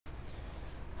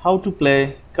How to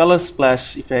play color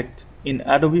splash effect in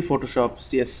Adobe Photoshop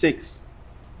CS6.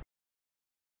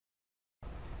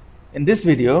 In this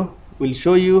video, we'll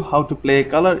show you how to play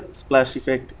color splash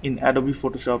effect in Adobe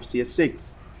Photoshop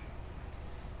CS6.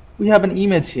 We have an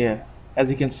image here, as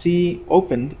you can see,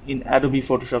 opened in Adobe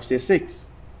Photoshop CS6.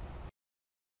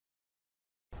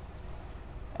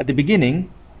 At the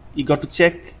beginning, you got to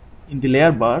check in the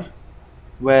layer bar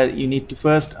where you need to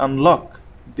first unlock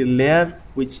the layer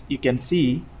which you can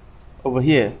see over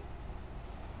here.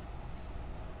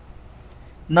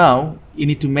 Now you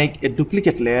need to make a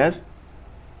duplicate layer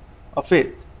of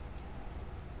it,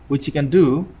 which you can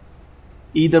do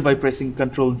either by pressing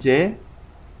Ctrl J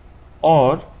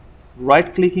or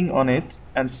right clicking on it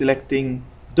and selecting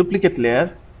duplicate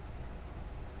layer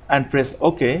and press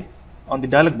OK on the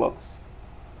dialog box.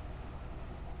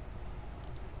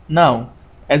 Now,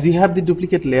 as you have the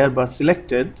duplicate layer bar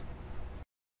selected,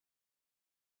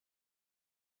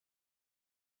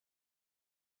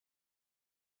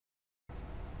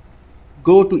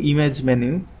 go to Image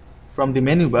menu from the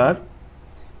menu bar,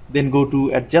 then go to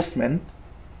Adjustment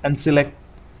and select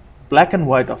Black and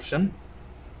White option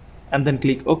and then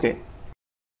click OK.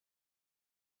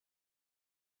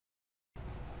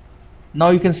 Now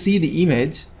you can see the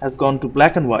image has gone to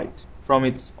black and white from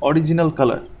its original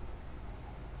color.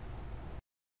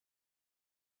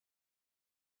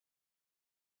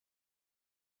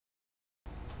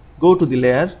 Go to the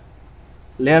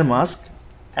layer mask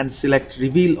and select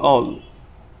Reveal All.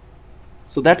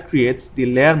 So that creates the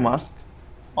layer mask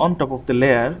on top of the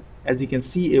layer. As you can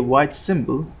see, a white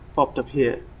symbol popped up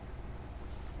here.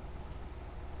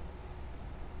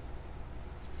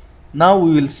 Now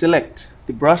we will select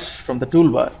the brush from the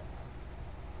toolbar.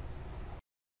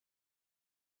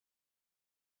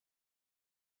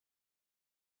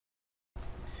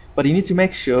 But you need to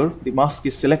make sure the mask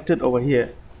is selected over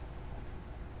here.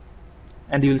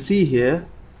 And you will see here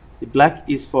the black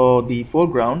is for the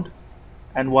foreground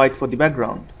and white for the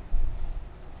background.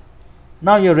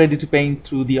 Now you're ready to paint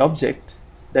through the object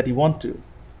that you want to.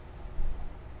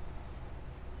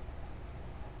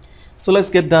 So let's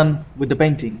get done with the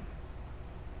painting.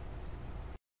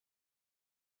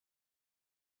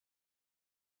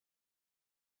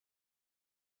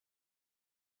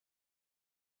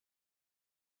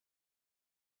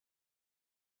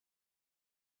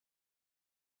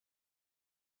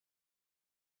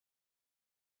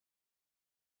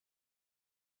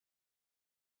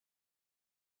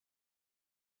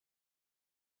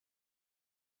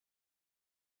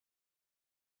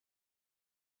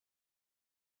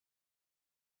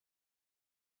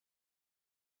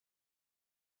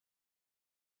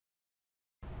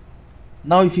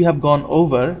 Now if you have gone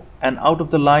over and out of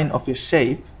the line of your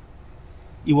shape,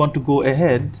 you want to go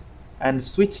ahead and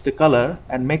switch the color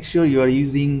and make sure you are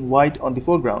using white on the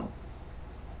foreground.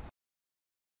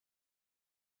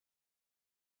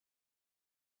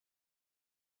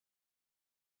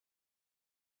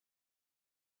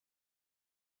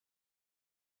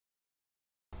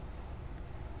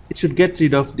 It should get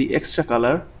rid of the extra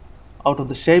color out of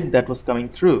the shape that was coming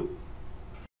through.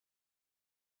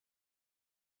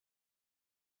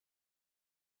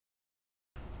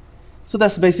 So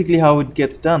that's basically how it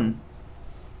gets done.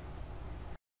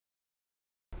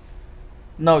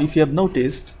 Now if you have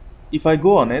noticed, if I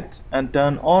go on it and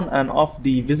turn on and off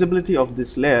the visibility of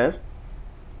this layer,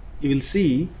 you will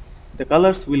see the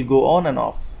colors will go on and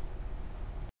off.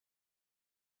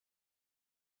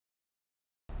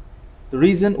 The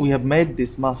reason we have made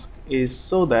this mask is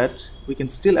so that we can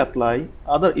still apply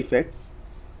other effects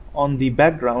on the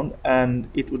background and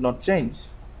it would not change.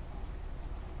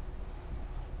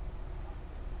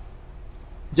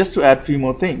 Just to add few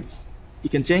more things, you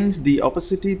can change the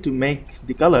opacity to make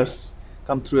the colors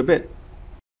come through a bit.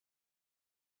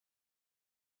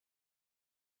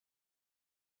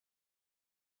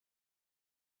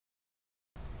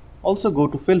 Also go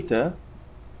to Filter,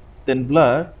 then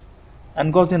Blur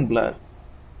and Gaussian Blur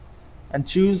and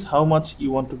choose how much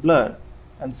you want to blur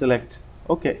and select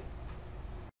OK.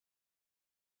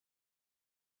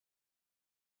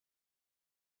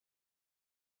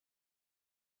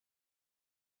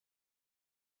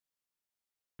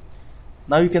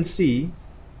 Now you can see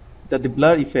that the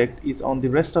blur effect is on the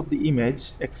rest of the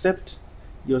image except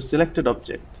your selected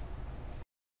object.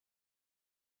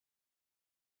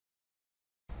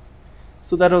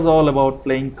 So that was all about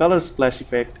playing color splash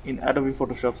effect in Adobe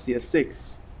Photoshop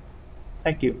CS6.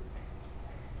 Thank you.